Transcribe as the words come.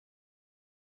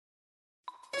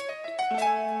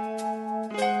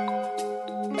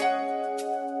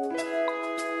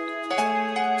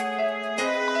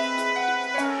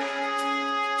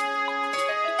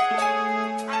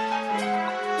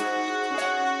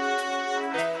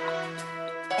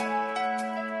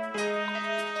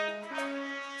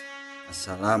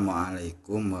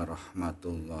Assalamualaikum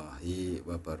warahmatullahi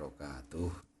wabarakatuh.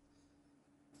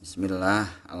 Bismillah,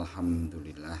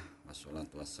 alhamdulillah,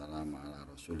 wassalatu wassalamu ala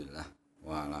rasulillah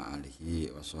wa ala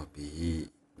alihi wa sahbihi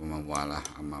wa mawalah,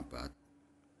 amma ba'd.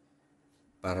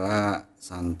 Para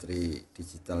santri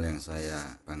digital yang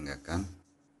saya banggakan,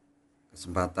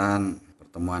 kesempatan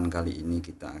pertemuan kali ini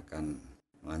kita akan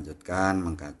melanjutkan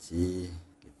mengkaji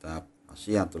kitab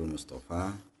Wasiyatul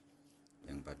Musthofa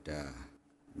yang pada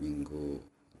minggu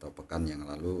atau pekan yang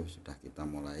lalu sudah kita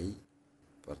mulai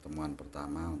pertemuan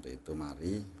pertama. Untuk itu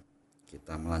mari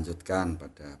kita melanjutkan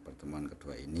pada pertemuan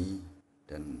kedua ini,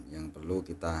 dan yang perlu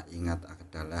kita ingat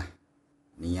adalah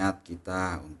niat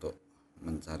kita untuk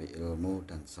mencari ilmu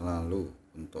dan selalu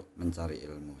untuk mencari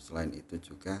ilmu. Selain itu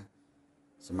juga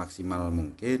semaksimal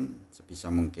mungkin,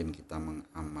 sebisa mungkin kita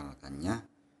mengamalkannya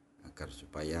agar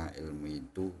supaya ilmu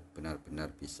itu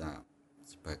benar-benar bisa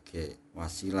sebagai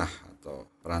wasilah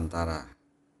atau perantara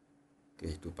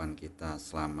kehidupan kita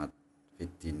selamat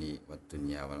fid dini wad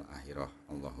dunya wal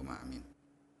akhirah. Allahumma amin.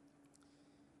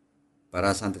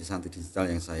 Para santri-santri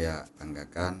digital yang saya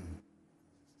banggakan,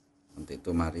 untuk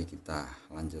itu mari kita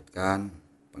lanjutkan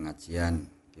pengajian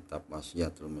kitab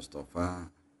Wasiyatul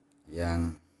Musthofa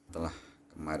yang telah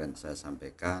kemarin saya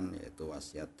sampaikan, yaitu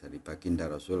wasiat dari baginda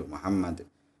Rasul Muhammad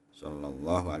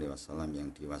Sallallahu Alaihi Wasallam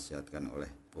yang diwasiatkan oleh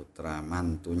putra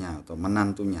mantunya atau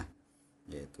menantunya,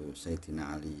 yaitu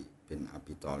Sayyidina Ali bin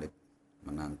Abi Thalib,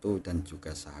 menantu dan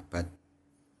juga sahabat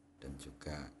dan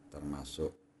juga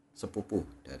termasuk sepupu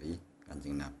dari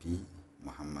Kanjeng Nabi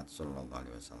Muhammad Sallallahu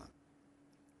Alaihi Wasallam.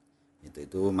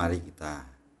 Itu mari kita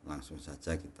langsung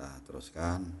saja kita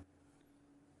teruskan.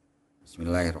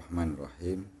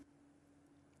 Bismillahirrahmanirrahim.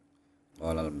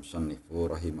 Qala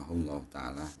al-musannifu rahimahullahu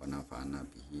ta'ala wa nafa'ana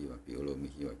bihi wa bi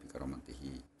ulumihi wa bi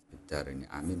karamatihi bid-darini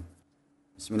amin.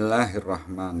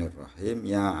 Bismillahirrahmanirrahim.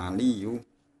 Ya aliyu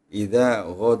idza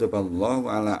ghadaballahu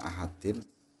ala ahadin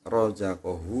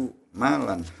razaqahu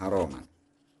malan haraman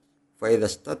fa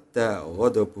idza stadda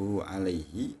ghadabuhu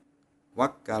alaihi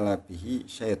wakkala bihi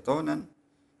syaitonan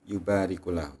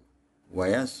yubariku lahu wa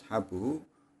yashabuhu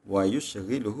wa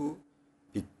yushghiluhu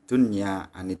bid-dunya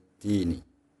anid dini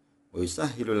wa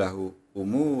yusahhilu lahu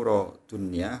umura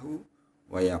dunyahu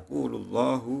wa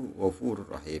yaqulullahu ghafurur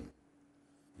rahim.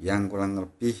 Yang kurang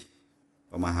lebih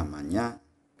pemahamannya,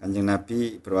 Kanjeng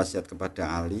Nabi berwasiat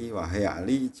kepada Ali, wahai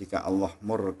Ali, jika Allah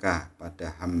murka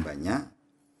pada hambanya,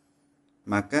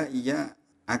 maka ia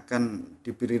akan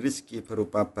diberi rizki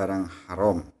berupa barang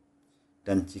haram,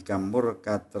 dan jika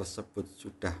murka tersebut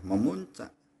sudah memuncak,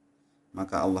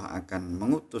 maka Allah akan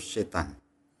mengutus setan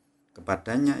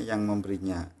kepadanya yang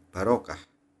memberinya barokah,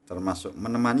 termasuk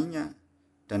menemaninya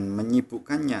dan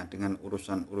menyibukkannya dengan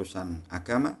urusan-urusan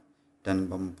agama dan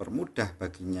mempermudah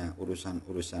baginya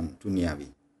urusan-urusan duniawi,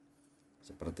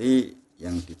 seperti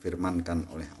yang difirmankan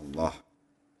oleh Allah.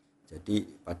 Jadi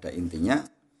pada intinya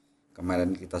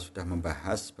kemarin kita sudah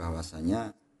membahas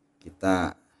bahwasanya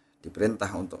kita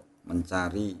diperintah untuk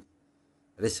mencari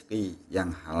rezeki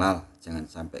yang halal, jangan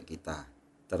sampai kita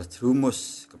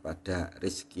terjerumus kepada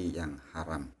rezeki yang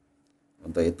haram.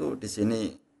 Untuk itu di sini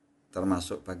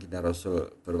termasuk baginda Rasul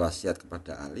berwasiat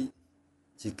kepada Ali,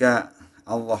 jika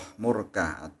Allah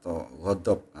murka atau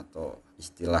ghadab atau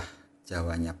istilah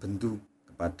Jawanya bendu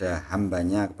kepada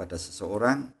hambanya, kepada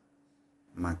seseorang,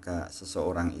 maka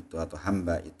seseorang itu atau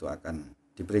hamba itu akan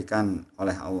diberikan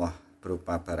oleh Allah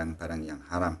berupa barang-barang yang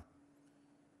haram.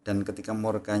 Dan ketika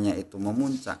murkanya itu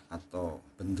memuncak atau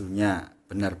bendunya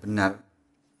benar-benar,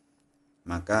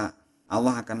 maka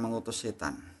Allah akan mengutus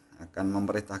setan, akan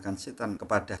memerintahkan setan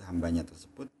kepada hambanya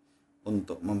tersebut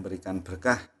untuk memberikan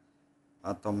berkah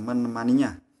atau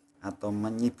menemaninya atau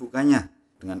menyibukkannya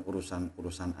dengan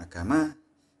urusan-urusan agama,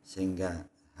 sehingga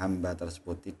hamba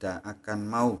tersebut tidak akan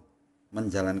mau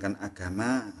menjalankan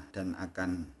agama dan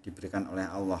akan diberikan oleh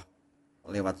Allah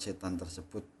lewat setan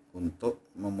tersebut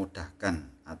untuk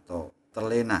memudahkan atau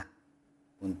terlena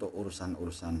untuk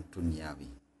urusan-urusan duniawi.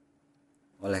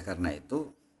 Oleh karena itu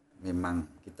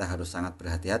memang kita harus sangat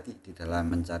berhati-hati di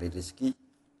dalam mencari rezeki,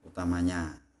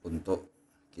 utamanya untuk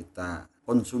kita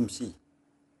konsumsi,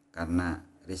 karena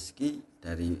rezeki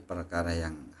dari perkara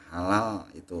yang halal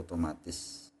itu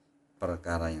otomatis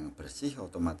perkara yang bersih,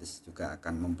 otomatis juga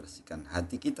akan membersihkan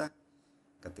hati kita.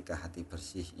 Ketika hati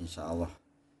bersih, insya Allah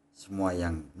semua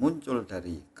yang muncul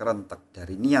dari kerentek,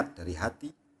 dari niat, dari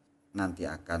hati nanti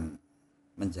akan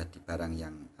menjadi barang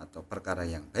yang atau perkara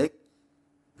yang baik.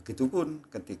 Begitupun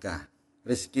ketika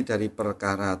rezeki dari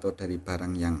perkara atau dari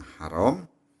barang yang haram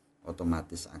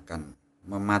otomatis akan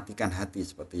mematikan hati,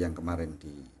 seperti yang kemarin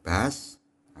dibahas,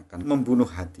 akan membunuh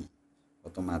hati.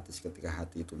 Otomatis ketika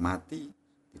hati itu mati,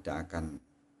 tidak akan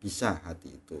bisa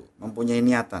hati itu mempunyai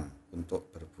niatan untuk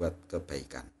berbuat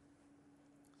kebaikan.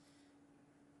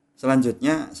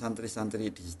 Selanjutnya,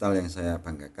 santri-santri digital yang saya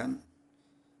banggakan,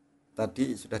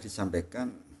 tadi sudah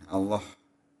disampaikan Allah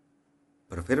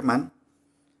berfirman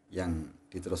yang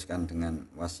diteruskan dengan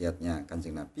wasiatnya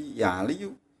Kanjeng Nabi, ya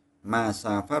aliyu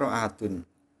masafaru ahadun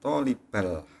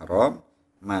tolibal haram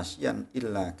masyan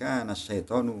illa kana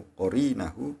syaitanu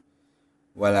qorinahu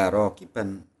wala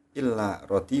raqiban illa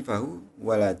radifahu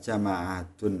wala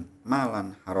jama'atun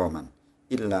malan haraman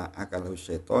illa akalahu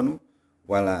syaitanu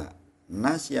wala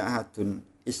nasiyahadun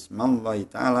ismallahi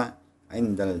ta'ala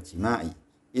indal jima'i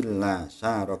illa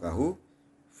syarakahu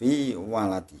fi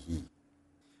waladihi.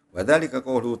 Wadhalika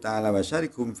qawluhu ta'ala wa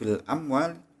syarikhum fil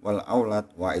amwal wal aulad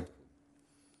wa'id.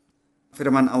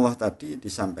 Firman Allah tadi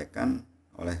disampaikan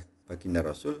oleh baginda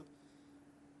Rasul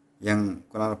yang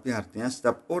kurang lebih artinya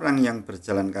setiap orang yang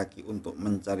berjalan kaki untuk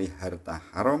mencari harta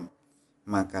haram,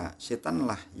 maka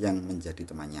setanlah yang menjadi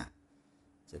temannya.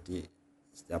 Jadi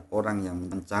setiap orang yang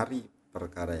mencari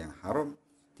perkara yang haram,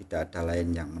 tidak ada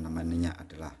lain yang menemaninya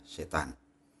adalah setan.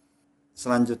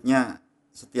 Selanjutnya,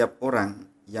 setiap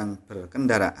orang yang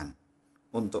berkendaraan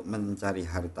untuk mencari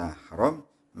harta haram,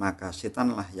 maka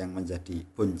setanlah yang menjadi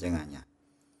boncengannya.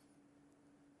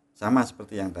 Sama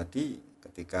seperti yang tadi,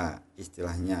 ketika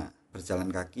istilahnya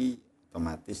berjalan kaki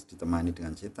otomatis ditemani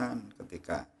dengan setan.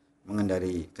 Ketika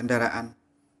mengendari kendaraan,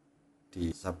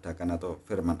 disabdakan atau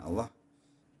firman Allah,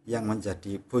 yang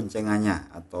menjadi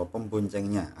boncengannya atau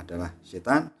pemboncengnya adalah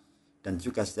setan. Dan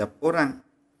juga setiap orang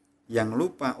yang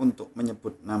lupa untuk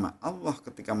menyebut nama Allah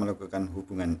ketika melakukan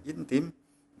hubungan intim,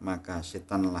 maka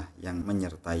setanlah yang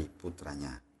menyertai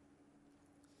putranya.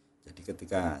 Jadi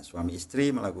ketika suami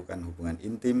istri melakukan hubungan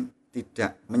intim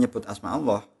tidak menyebut asma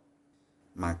Allah,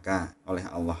 maka oleh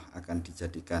Allah akan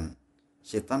dijadikan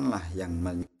setanlah yang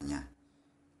menyebutnya.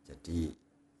 Jadi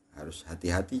harus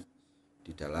hati-hati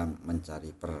di dalam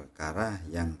mencari perkara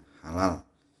yang halal.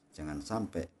 Jangan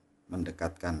sampai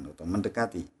mendekatkan atau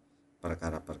mendekati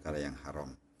perkara-perkara yang haram.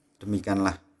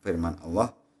 Demikianlah firman Allah,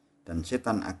 dan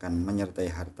setan akan menyertai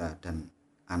harta dan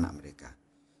anak mereka.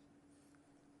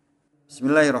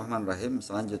 Bismillahirrahmanirrahim.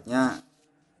 Selanjutnya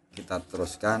kita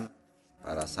teruskan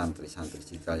para santri-santri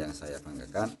digital yang saya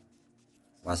banggakan.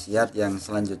 Wasiat yang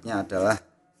selanjutnya adalah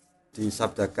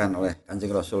disabdakan oleh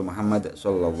Kanjeng Rasul Muhammad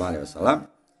SAW,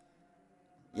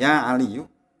 ya aliyu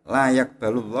la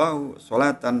yakbalullahu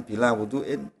sholatan bila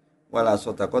wudu'in wala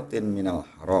sodakotin minal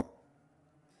haram.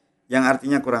 Yang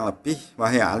artinya kurang lebih,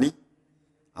 wahai Ali,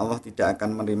 Allah tidak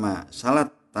akan menerima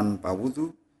salat tanpa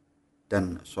wudu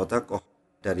dan sodakoh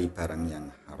dari barang yang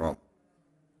haram.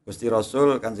 Gusti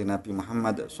Rasul Kanjeng Nabi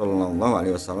Muhammad SAW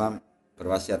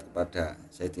berwasiat kepada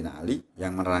Sayyidina Ali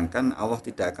yang menerangkan Allah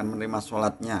tidak akan menerima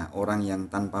sholatnya orang yang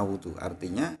tanpa wudu.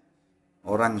 Artinya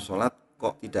orang sholat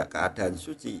kok tidak keadaan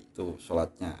suci, itu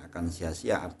sholatnya akan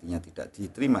sia-sia, artinya tidak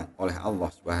diterima oleh Allah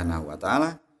Subhanahu wa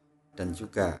Ta'ala. Dan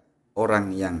juga orang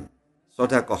yang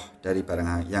sodakoh dari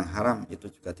barang yang haram itu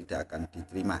juga tidak akan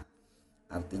diterima.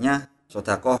 Artinya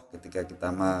sodakoh, ketika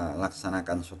kita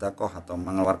melaksanakan sodakoh atau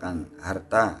mengeluarkan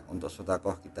harta untuk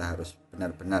sodakoh, kita harus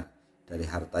benar-benar dari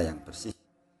harta yang bersih.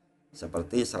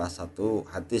 Seperti salah satu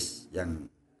hadis yang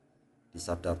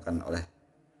disabdakan oleh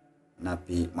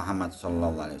Nabi Muhammad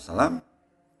SAW,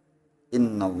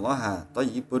 innallaha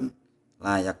thayyibun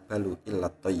la yaqbalu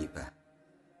illa thayyibah.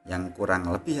 Yang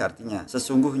kurang lebih artinya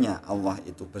sesungguhnya Allah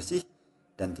itu bersih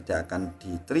dan tidak akan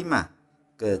diterima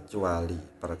kecuali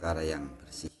perkara yang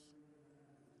bersih.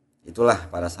 Itulah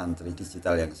para santri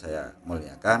digital yang saya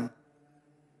muliakan.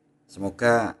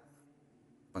 Semoga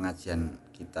pengajian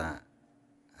kita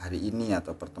hari ini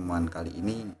atau pertemuan kali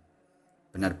ini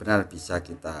benar-benar bisa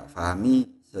kita fahami,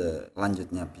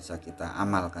 selanjutnya bisa kita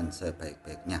amalkan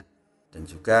sebaik-baiknya. Dan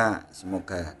juga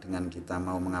semoga dengan kita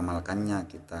mau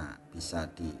mengamalkannya, kita bisa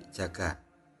dijaga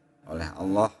oleh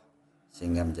Allah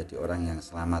sehingga menjadi orang yang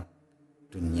selamat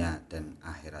dunia dan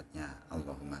akhiratnya.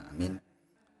 Allahumma amin.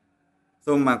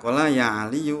 Tsumma qala ya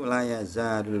aliyu la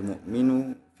yazalul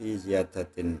mu'minu fi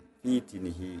ziyadatin fi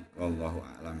dinihi wallahu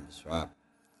a'lam bishawab.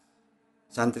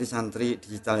 Santri-santri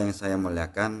digital yang saya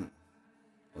muliakan,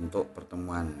 untuk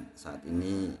pertemuan saat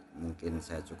ini mungkin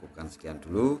saya cukupkan sekian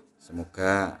dulu.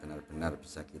 Semoga benar-benar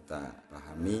bisa kita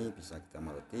pahami, bisa kita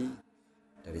mengerti.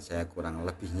 Dari saya kurang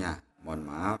lebihnya mohon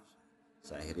maaf.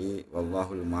 Saya akhiri,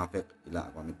 wallahul muwaffiq ila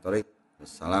aqwamit thoriq.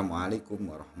 Wassalamualaikum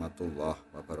warahmatullahi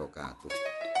wabarakatuh.